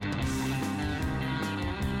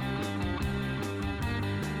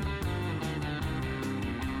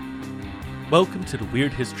Welcome to the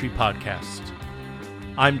Weird History Podcast.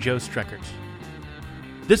 I'm Joe Streckert.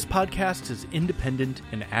 This podcast is independent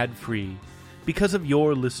and ad-free because of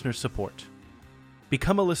your listener support.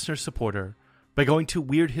 Become a listener supporter by going to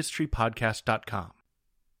weirdhistorypodcast.com.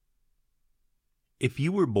 If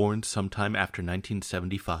you were born sometime after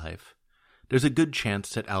 1975, there's a good chance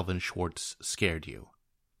that Alvin Schwartz scared you.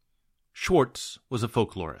 Schwartz was a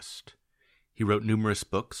folklorist. He wrote numerous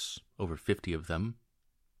books, over 50 of them,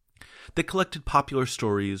 that collected popular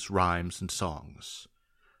stories, rhymes, and songs.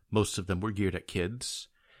 Most of them were geared at kids,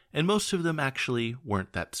 and most of them actually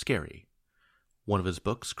weren't that scary. One of his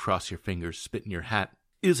books, Cross Your Fingers, Spit in Your Hat,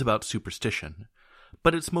 is about superstition,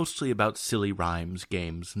 but it's mostly about silly rhymes,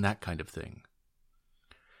 games, and that kind of thing.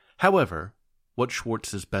 However, what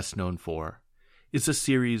Schwartz is best known for is the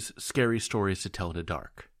series Scary Stories to Tell in the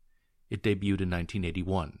Dark. It debuted in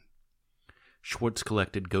 1981. Schwartz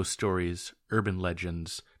collected ghost stories, urban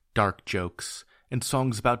legends, dark jokes, and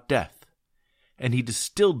songs about death, and he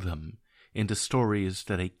distilled them into stories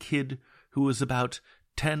that a kid who was about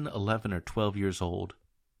 10, 11, or 12 years old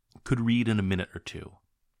could read in a minute or two.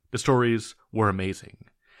 The stories were amazing,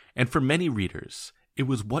 and for many readers, it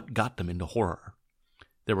was what got them into horror.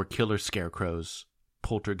 There were killer scarecrows,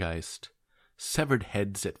 poltergeist, severed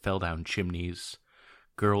heads that fell down chimneys,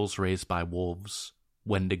 girls raised by wolves,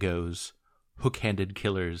 wendigos, hook-handed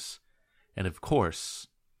killers, and of course,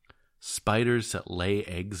 spiders that lay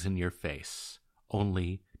eggs in your face,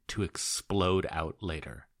 only to explode out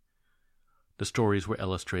later. The stories were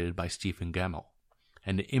illustrated by Stephen Gammell,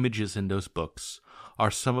 and the images in those books are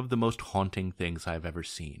some of the most haunting things I've ever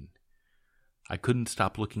seen. I couldn't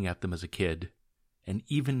stop looking at them as a kid, and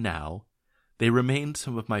even now, they remain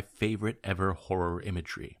some of my favorite ever horror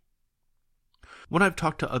imagery. When I've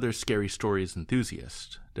talked to other scary stories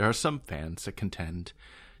enthusiasts, there are some fans that contend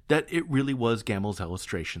that it really was Gammell's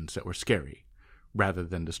illustrations that were scary, rather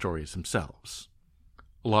than the stories themselves.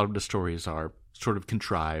 A lot of the stories are sort of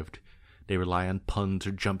contrived, they rely on puns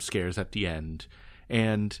or jump scares at the end,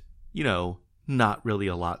 and, not really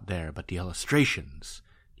a lot there, but the illustrations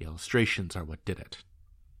are what did it.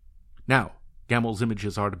 Now, Gammell's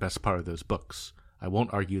images are the best part of those books, I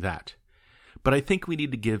won't argue that, but I think we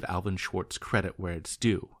need to give Alvin Schwartz credit where it's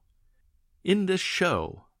due. In this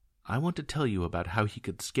show, I want to tell you about how he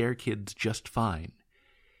could scare kids just fine,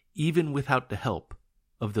 even without the help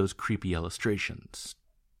of those creepy illustrations.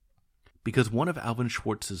 Because one of Alvin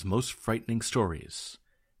Schwartz's most frightening stories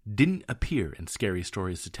didn't appear in Scary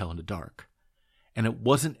Stories to Tell in the Dark, and it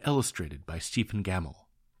wasn't illustrated by Stephen Gammell.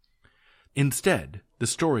 Instead, the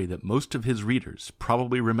story that most of his readers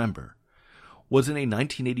probably remember was in a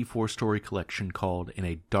 1984 story collection called In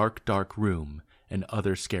a Dark, Dark Room and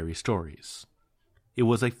Other Scary Stories. It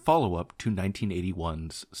was a follow-up to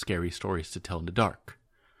 1981's Scary Stories to Tell in the Dark,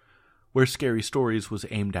 where Scary Stories was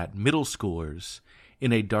aimed at middle schoolers,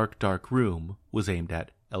 In a Dark, Dark Room was aimed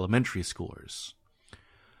at elementary schoolers.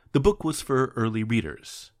 The book was for early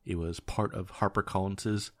readers. It was part of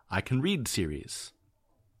HarperCollins's I Can Read series.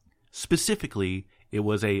 Specifically, it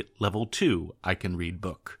was a Level 2 I Can Read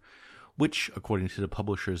book, which, according to the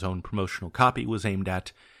publisher's own promotional copy, was aimed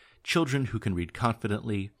at children who can read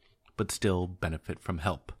confidently, but still benefit from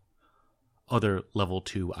help. Other Level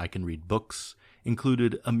 2 I Can Read books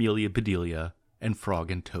included Amelia Bedelia and Frog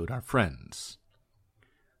and Toad Are Friends.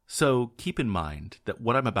 So keep in mind that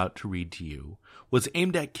what I'm about to read to you was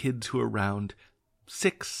aimed at kids who are around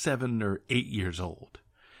 6, 7, or 8 years old.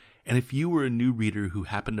 And if you were a new reader who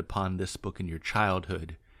happened upon this book in your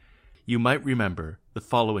childhood, you might remember the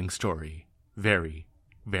following story very,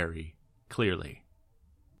 very clearly.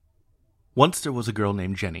 Once there was a girl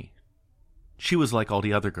named Jenny. She was like all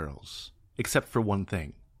the other girls, except for one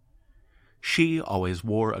thing. She always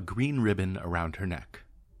wore a green ribbon around her neck.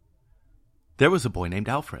 There was a boy named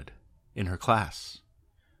Alfred in her class.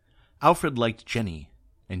 Alfred liked Jenny,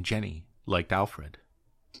 and Jenny liked Alfred.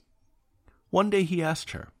 One day he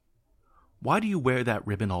asked her, "Why do you wear that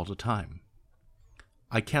ribbon all the time?"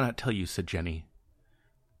 "I cannot tell you," said Jenny.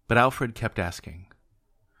 But Alfred kept asking,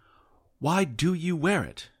 "Why do you wear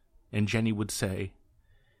it?" And Jenny would say,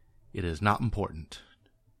 "It is not important."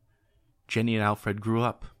 Jenny and Alfred grew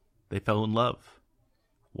up. They fell in love.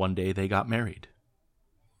 One day they got married.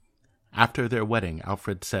 After their wedding,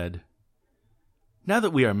 Alfred said, "Now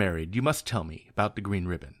that we are married, you must tell me about the green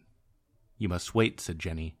ribbon." "You must wait," said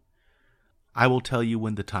Jenny. "I will tell you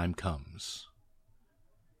when the time comes."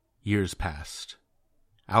 Years passed.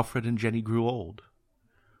 Alfred and Jenny grew old.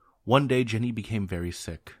 One day Jenny became very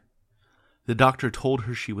sick. The doctor told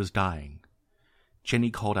her she was dying.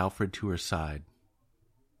 Jenny called Alfred to her side.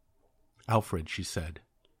 "Alfred," she said,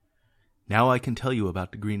 "now I can tell you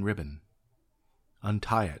about the green ribbon.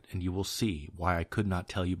 Untie it, and you will see why I could not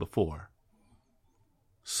tell you before."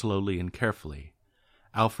 Slowly and carefully,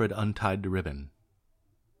 Alfred untied the ribbon,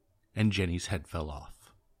 and Jenny's head fell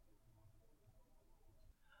off.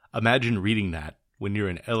 Imagine reading that when you're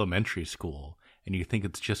in elementary school and you think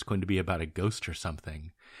it's just going to be about a ghost or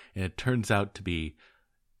something, and it turns out to be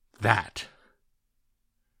that.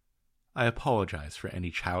 I apologize for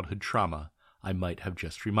any childhood trauma I might have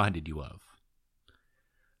just reminded you of.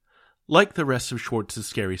 Like the rest of Schwartz's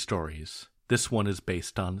scary stories, this one is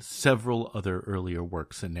based on several other earlier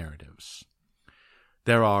works and narratives.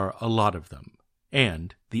 There are a lot of them,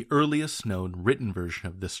 and the earliest known written version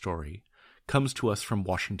of this story comes to us from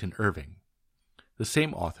Washington Irving, the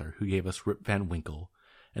same author who gave us Rip Van Winkle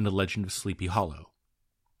and The Legend of Sleepy Hollow.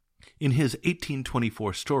 In his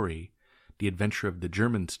 1824 story, The Adventure of the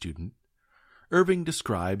German Student, Irving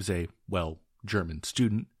describes a, German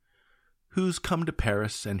student who's come to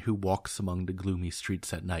Paris and who walks among the gloomy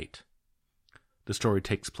streets at night. The story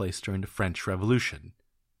takes place during the French Revolution.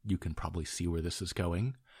 You can probably see where this is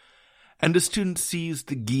going. And the student sees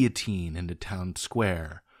the guillotine in the town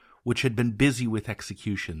square, which had been busy with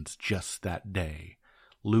executions just that day,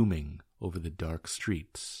 looming over the dark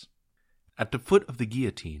streets. At the foot of the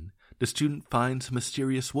guillotine, the student finds a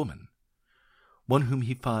mysterious woman, one whom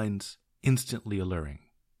he finds instantly alluring.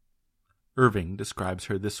 Irving describes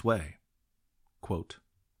her this way, quote,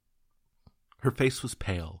 "Her face was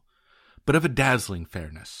pale, but of a dazzling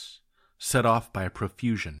fairness, set off by a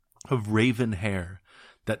profusion of raven hair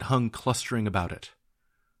that hung clustering about it.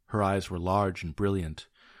 Her eyes were large and brilliant,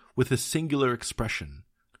 with a singular expression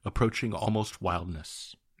approaching almost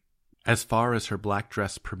wildness. As far as her black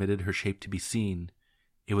dress permitted her shape to be seen,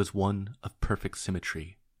 it was one of perfect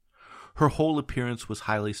symmetry. Her whole appearance was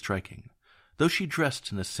highly striking, though she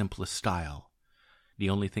dressed in the simplest style. The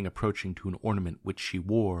only thing approaching to an ornament which she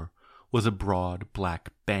wore was a broad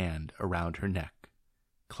black band around her neck,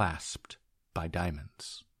 clasped by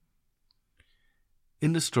diamonds."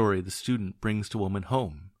 In the story, the student brings the woman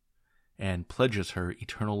home and pledges her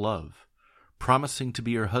eternal love, promising to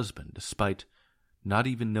be her husband despite not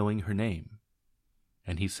even knowing her name.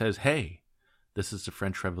 And he says, "Hey, this is the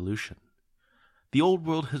French Revolution. The old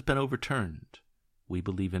world has been overturned. We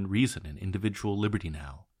believe in reason and individual liberty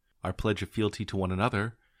now. Our pledge of fealty to one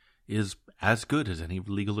another is as good as any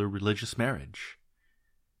legal or religious marriage."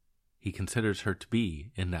 He considers her to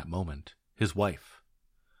be, in that moment, his wife.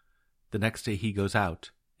 The next day he goes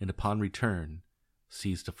out, and upon return,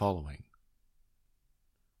 sees the following.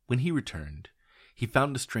 When he returned, he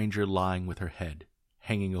found the stranger lying with her head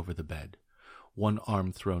hanging over the bed, one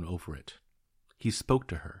arm thrown over it. He spoke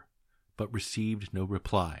to her, but received no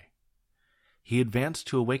reply. He advanced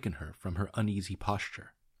to awaken her from her uneasy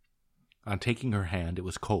posture. On taking her hand, it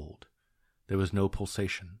was cold. There was no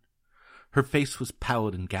pulsation. Her face was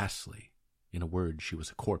pallid and ghastly. In a word, she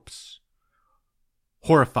was a corpse.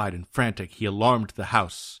 Horrified and frantic, he alarmed the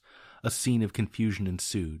house. A scene of confusion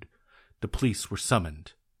ensued. The police were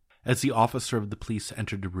summoned. As the officer of the police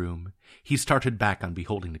entered the room, he started back on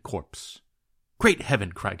beholding the corpse. "Great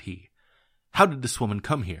heaven!" cried he. "How did this woman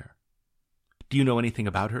come here?" "Do you know anything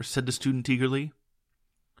about her?" said the student eagerly.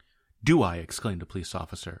 "Do I?" exclaimed the police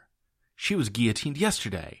officer. "She was guillotined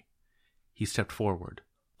yesterday." He stepped forward,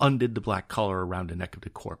 undid the black collar around the neck of the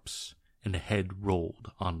corpse, and the head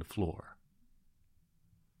rolled on the floor.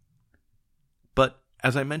 But,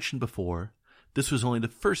 as I mentioned before, this was only the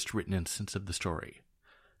first written instance of the story.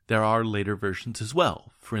 There are later versions as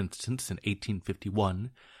well. For instance, in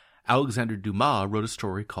 1851, Alexandre Dumas wrote a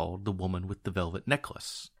story called The Woman with the Velvet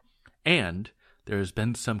Necklace. And there has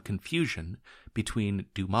been some confusion between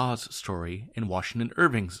Dumas' story and Washington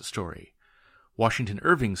Irving's story. Washington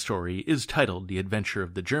Irving's story is titled The Adventure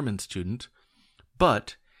of the German Student,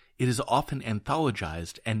 but it is often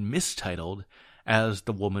anthologized and mistitled as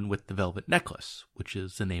The Woman with the Velvet Necklace, which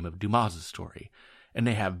is the name of Dumas' story, and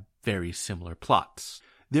they have very similar plots.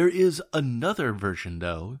 There is another version,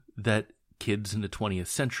 though, that kids in the 20th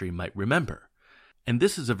century might remember, and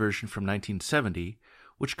this is a version from 1970,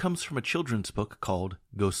 which comes from a children's book called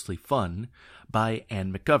Ghostly Fun by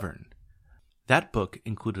Anne McGovern. That book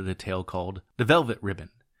included a tale called The Velvet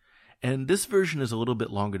Ribbon, and this version is a little bit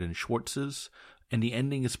longer than Schwartz's, and the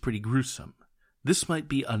ending is pretty gruesome. This might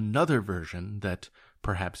be another version that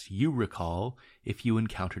perhaps you recall if you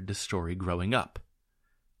encountered this story growing up.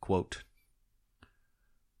 Quote,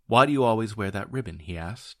 "Why do you always wear that ribbon?" he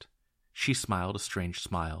asked. She smiled a strange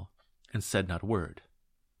smile and said not a word.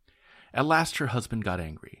 At last her husband got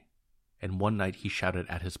angry, and one night he shouted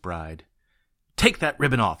at his bride, "Take that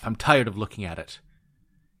ribbon off! I'm tired of looking at it."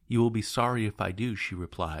 "You will be sorry if I do," she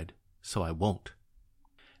replied, "so I won't."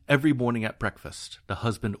 Every morning at breakfast, the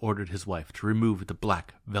husband ordered his wife to remove the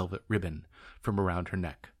black velvet ribbon from around her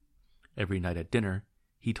neck. Every night at dinner,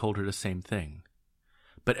 he told her the same thing.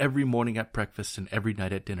 But every morning at breakfast and every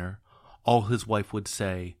night at dinner, all his wife would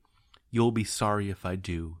say, "You'll be sorry if I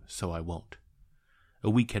do, so I won't." A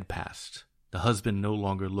week had passed. The husband no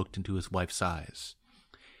longer looked into his wife's eyes.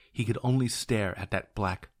 He could only stare at that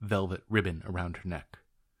black velvet ribbon around her neck.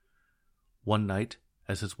 One night,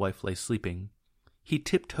 as his wife lay sleeping, he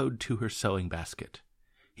tiptoed to her sewing basket.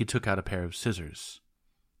 He took out a pair of scissors.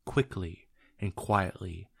 Quickly and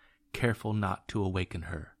quietly, careful not to awaken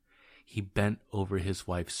her, he bent over his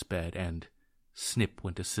wife's bed and snip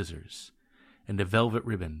went the scissors, and the velvet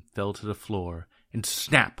ribbon fell to the floor, and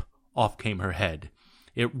snap! Off came her head.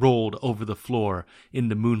 It rolled over the floor in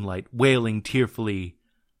the moonlight, wailing tearfully,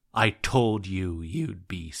 "I told you you'd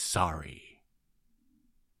be sorry."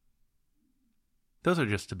 Those are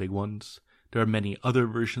just the big ones. There are many other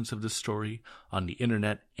versions of this story on the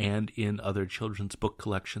internet and in other children's book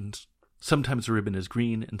collections. Sometimes the ribbon is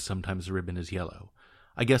green and sometimes the ribbon is yellow.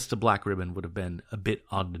 I guess the black ribbon would have been a bit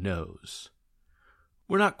on the nose.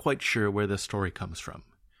 We're not quite sure where this story comes from.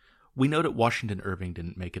 We know that Washington Irving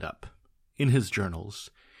didn't make it up. In his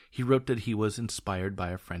journals, he wrote that he was inspired by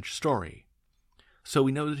a French story. So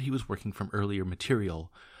we know that he was working from earlier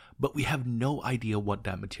material, but we have no idea what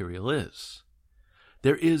that material is.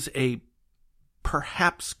 There is a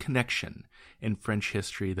perhaps connection in French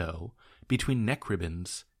history, though, between neck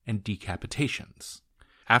ribbons and decapitations.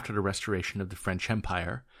 After the restoration of the French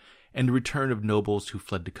Empire and the return of nobles who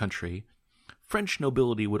fled the country, French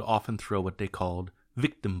nobility would often throw what they called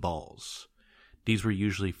victim balls. These were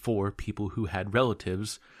usually for people who had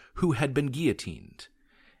relatives who had been guillotined,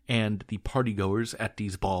 and the partygoers at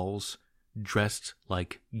these balls dressed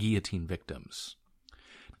like guillotine victims.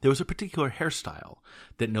 There was a particular hairstyle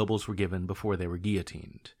that nobles were given before they were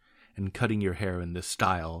guillotined, and cutting your hair in this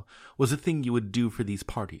style was a thing you would do for these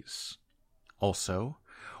parties. Also,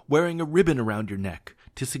 wearing a ribbon around your neck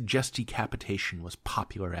to suggest decapitation was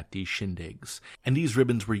popular at these shindigs, and these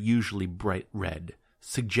ribbons were usually bright red,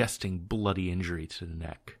 suggesting bloody injury to the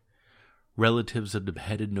neck. Relatives of the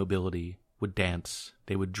beheaded nobility would dance,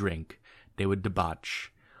 they would drink, they would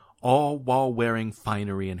debauch, all while wearing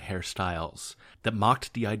finery and hairstyles that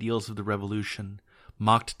mocked the ideals of the revolution,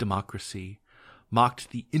 mocked democracy, mocked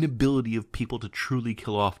the inability of people to truly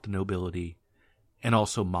kill off the nobility, and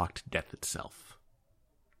also mocked death itself.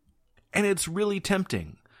 And it's really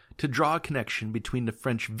tempting to draw a connection between the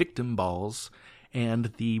French victim balls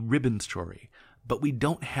and the ribbon story, but we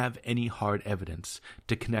don't have any hard evidence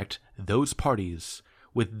to connect those parties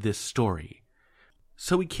with this story.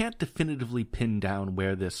 So we can't definitively pin down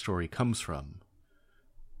where this story comes from,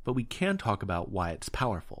 but we can talk about why it's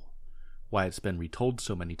powerful, why it's been retold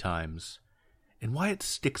so many times, and why it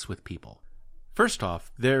sticks with people. First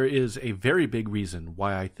off, there is a very big reason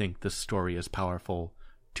why I think this story is powerful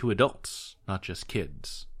to adults, not just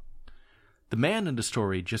kids. The man in the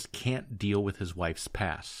story just can't deal with his wife's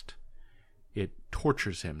past. It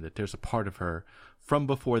tortures him that there's a part of her from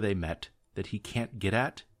before they met that he can't get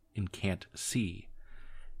at and can't see.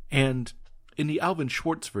 And in the Alvin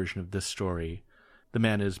Schwartz version of this story, the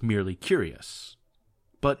man is merely curious.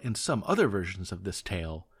 But in some other versions of this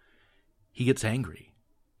tale, he gets angry.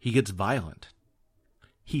 He gets violent.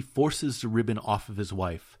 He forces the ribbon off of his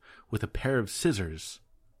wife with a pair of scissors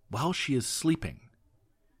while she is sleeping.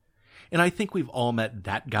 And I think we've all met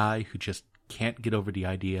that guy who just can't get over the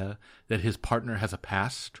idea that his partner has a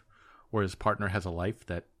past, or his partner has a life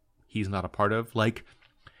that he's not a part of. Like,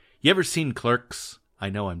 you ever seen Clerks? I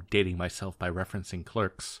know I'm dating myself by referencing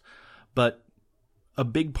Clerks, but a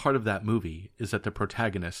big part of that movie is that the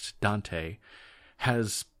protagonist, Dante,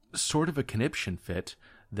 has sort of a conniption fit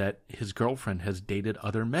that his girlfriend has dated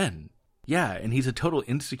other men. Yeah, and he's a total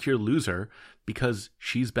insecure loser because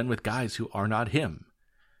she's been with guys who are not him.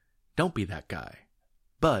 Don't be that guy.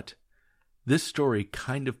 But this story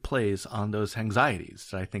kind of plays on those anxieties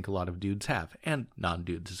that I think a lot of dudes have, and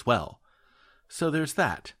non-dudes as well. So there's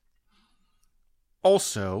that.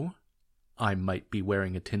 Also, I might be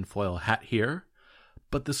wearing a tinfoil hat here,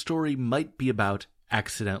 but the story might be about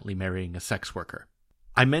accidentally marrying a sex worker.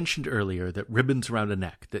 I mentioned earlier that ribbons around a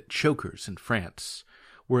neck, that chokers in France,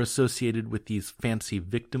 were associated with these fancy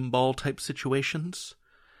victim ball type situations.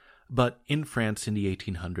 But in France in the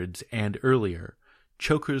 1800s and earlier,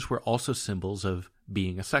 chokers were also symbols of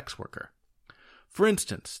being a sex worker. For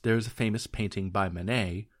instance, there's a famous painting by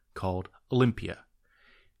Manet called Olympia.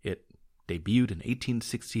 It debuted in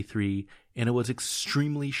 1863, and it was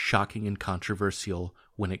extremely shocking and controversial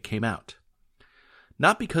when it came out.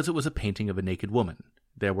 Not because it was a painting of a naked woman.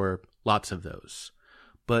 There were lots of those.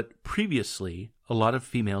 but previously a lot of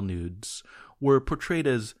female nudes were portrayed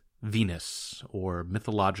as Venus, or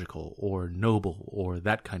mythological, or noble, or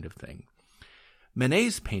that kind of thing.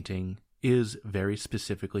 Manet's painting is very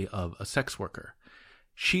specifically of a sex worker.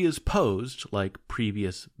 She is posed like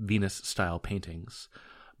previous Venus-style paintings,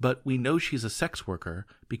 but we know she's a sex worker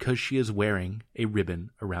because she is wearing a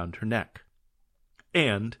ribbon around her neck.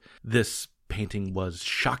 And this painting was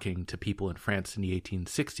shocking to people in France in the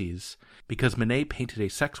 1860s because Manet painted a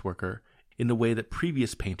sex worker in the way that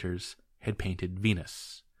previous painters had painted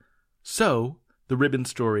Venus. So, the ribbon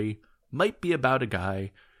story might be about a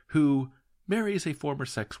guy who marries a former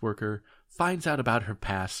sex worker, finds out about her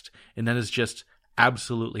past, and then is just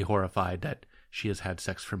absolutely horrified that she has had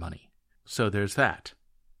sex for money. So there's that.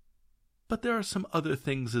 But there are some other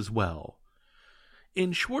things as well.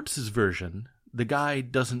 In Schwartz's version, the guy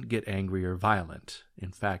doesn't get angry or violent.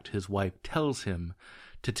 In fact, his wife tells him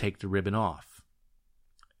to take the ribbon off.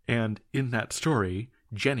 And in that story,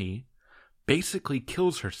 Jenny basically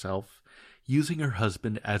kills herself using her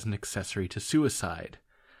husband as an accessory to suicide.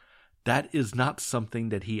 That is not something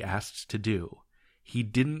that he asked to do. He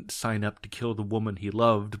didn't sign up to kill the woman he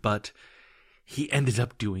loved, but he ended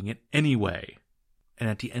up doing it anyway. And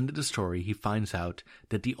at the end of the story, he finds out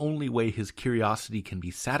that the only way his curiosity can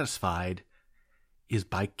be satisfied is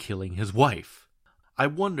by killing his wife. I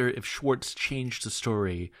wonder if Schwartz changed the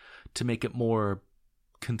story to make it more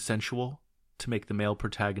consensual, to make the male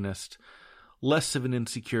protagonist less of an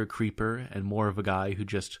insecure creeper and more of a guy who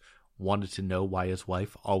just wanted to know why his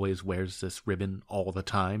wife always wears this ribbon all the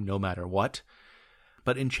time, no matter what.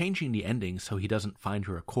 But in changing the ending so he doesn't find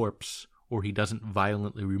her a corpse, or he doesn't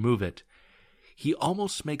violently remove it, he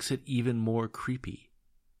almost makes it even more creepy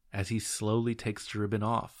as he slowly takes the ribbon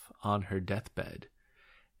off on her deathbed.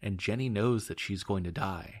 And Jenny knows that she's going to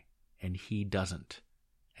die, and he doesn't.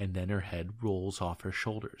 And then her head rolls off her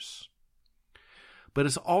shoulders. But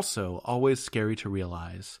it's also always scary to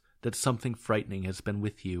realize that something frightening has been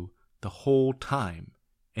with you the whole time,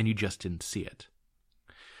 and you just didn't see it.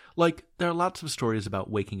 Like, there are lots of stories about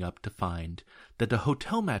waking up to find that the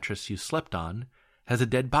hotel mattress you slept on has a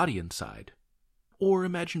dead body inside. Or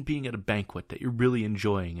imagine being at a banquet that you're really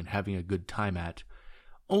enjoying and having a good time at,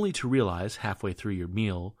 only to realize halfway through your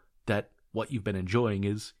meal that what you've been enjoying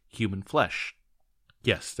is human flesh.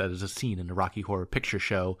 Yes, that is a scene in the Rocky Horror Picture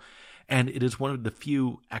Show, and it is one of the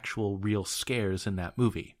few actual real scares in that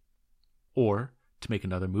movie. Or, to make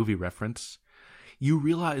another movie reference, you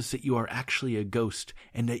realize that you are actually a ghost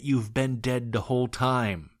and that you've been dead the whole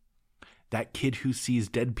time. That kid who sees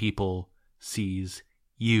dead people sees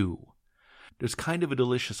you. There's kind of a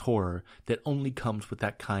delicious horror that only comes with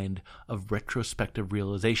that kind of retrospective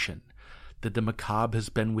realization, that the macabre has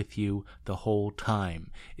been with you the whole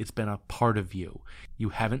time. It's been a part of you. You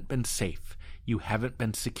haven't been safe. You haven't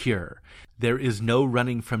been secure. There is no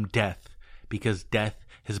running from death, because death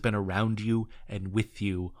has been around you and with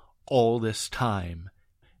you all this time,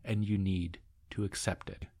 and you need to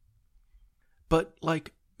accept it. But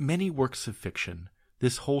like many works of fiction,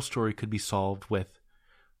 this whole story could be solved with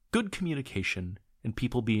good communication and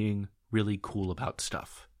people being really cool about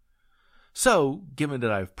stuff. So, given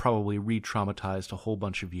that I've probably re-traumatized a whole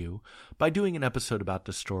bunch of you, by doing an episode about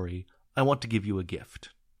this story, I want to give you a gift.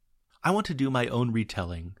 I want to do my own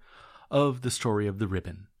retelling of the story of the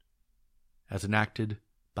ribbon, as enacted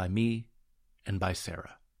by me and by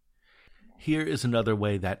Sarah. Here is another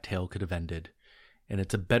way that tale could have ended, and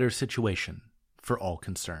it's a better situation for all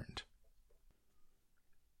concerned.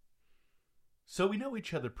 So we know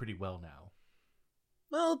each other pretty well now.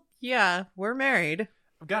 Well, yeah, we're married.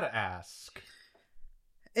 I've got to ask.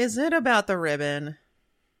 Is it about the ribbon?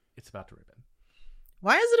 It's about the ribbon.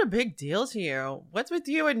 Why is it a big deal to you? What's with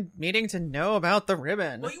you and needing to know about the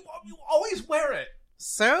ribbon? Well, you always wear it.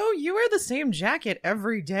 So, you wear the same jacket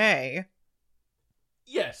every day.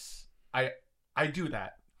 Yes, I do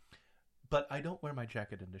that. But I don't wear my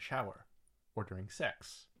jacket in the shower or during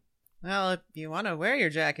sex. Well, if you want to wear your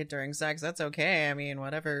jacket during sex, that's okay. I mean,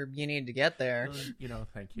 whatever you need to get there.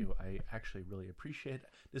 Thank you. I actually really appreciate it.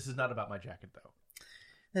 This is not about my jacket, though.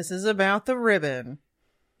 This is about the ribbon.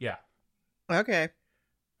 Yeah. Okay.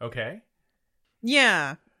 Okay?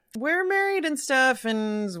 Yeah. We're married and stuff,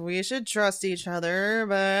 and we should trust each other,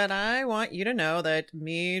 but I want you to know that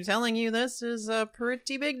me telling you this is a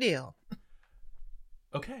pretty big deal.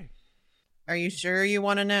 Okay. Are you sure you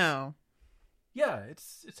want to know? Yeah,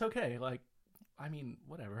 it's okay. Like, I mean,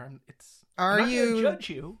 whatever. I'm not gonna judge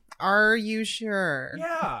you. Are you sure?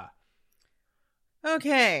 Yeah.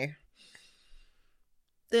 Okay.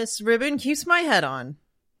 This ribbon keeps my head on.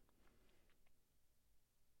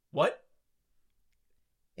 What?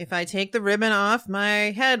 If I take the ribbon off, my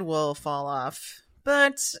head will fall off.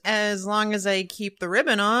 But as long as I keep the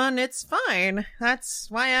ribbon on, it's fine. That's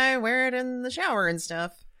why I wear it in the shower and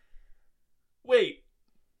stuff. Wait,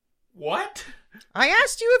 what? I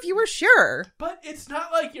asked you if you were sure. But it's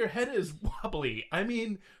not like your head is wobbly. I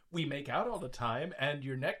mean, we make out all the time, and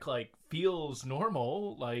your neck, like, feels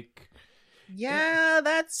normal, like... Yeah,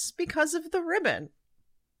 that's because of the ribbon.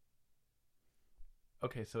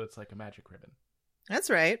 Okay, so it's like a magic ribbon.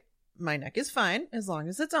 That's right. My neck is fine as long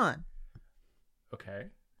as it's on. Okay.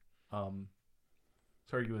 So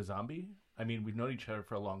are you a zombie? I mean, we've known each other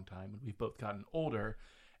for a long time, and we've both gotten older,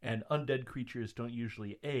 and undead creatures don't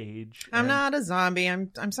usually age. I'm not a zombie.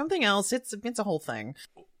 I'm something else. It's a whole thing.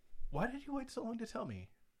 Why did you wait so long to tell me?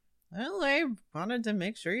 Well, I wanted to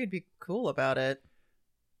make sure you'd be cool about it.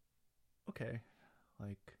 Okay.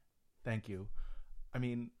 Like, thank you. I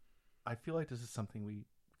mean, I feel like this is something we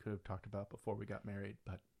could have talked about before we got married,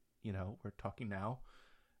 but, you know, we're talking now,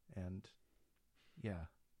 and yeah.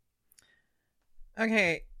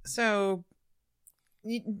 Okay, so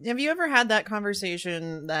have you ever had that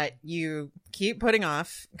conversation that you keep putting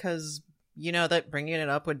off because you know that bringing it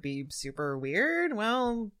up would be super weird?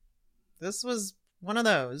 Well, this was one of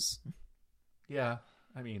those. Yeah,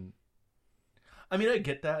 I mean, I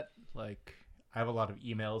get that. Like, I have a lot of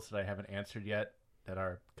emails that I haven't answered yet that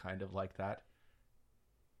are kind of like that.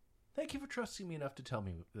 Thank you for trusting me enough to tell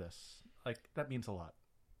me this. Like, that means a lot.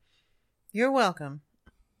 You're welcome.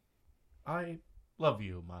 I love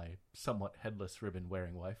you, my somewhat headless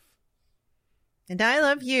ribbon-wearing wife. And I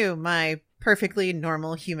love you, my perfectly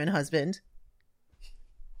normal human husband.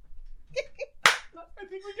 I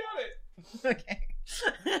think we got it. Okay.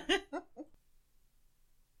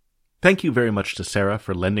 Thank you very much to Sarah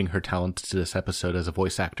for lending her talents to this episode as a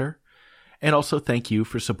voice actor. And also thank you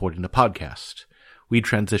for supporting the podcast. We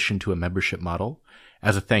transitioned to a membership model.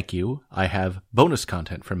 As a thank you, I have bonus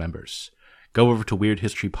content for members. Go over to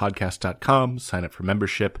weirdhistorypodcast.com, sign up for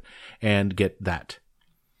membership, and get that.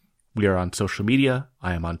 We are on social media.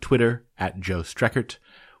 I am on Twitter, @JoeStreckert.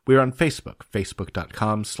 We are on Facebook,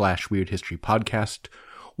 facebook.com/weirdhistorypodcast.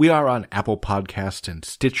 We are on Apple Podcasts and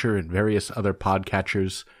Stitcher and various other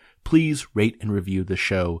podcatchers. Please rate and review the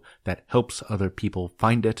show. That helps other people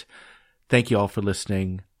find it. Thank you all for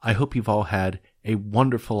listening. I hope you've all had a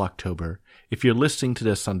wonderful October. If you're listening to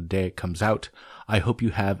this on the day it comes out, I hope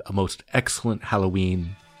you have a most excellent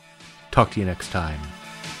Halloween. Talk to you next time.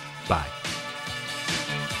 Bye.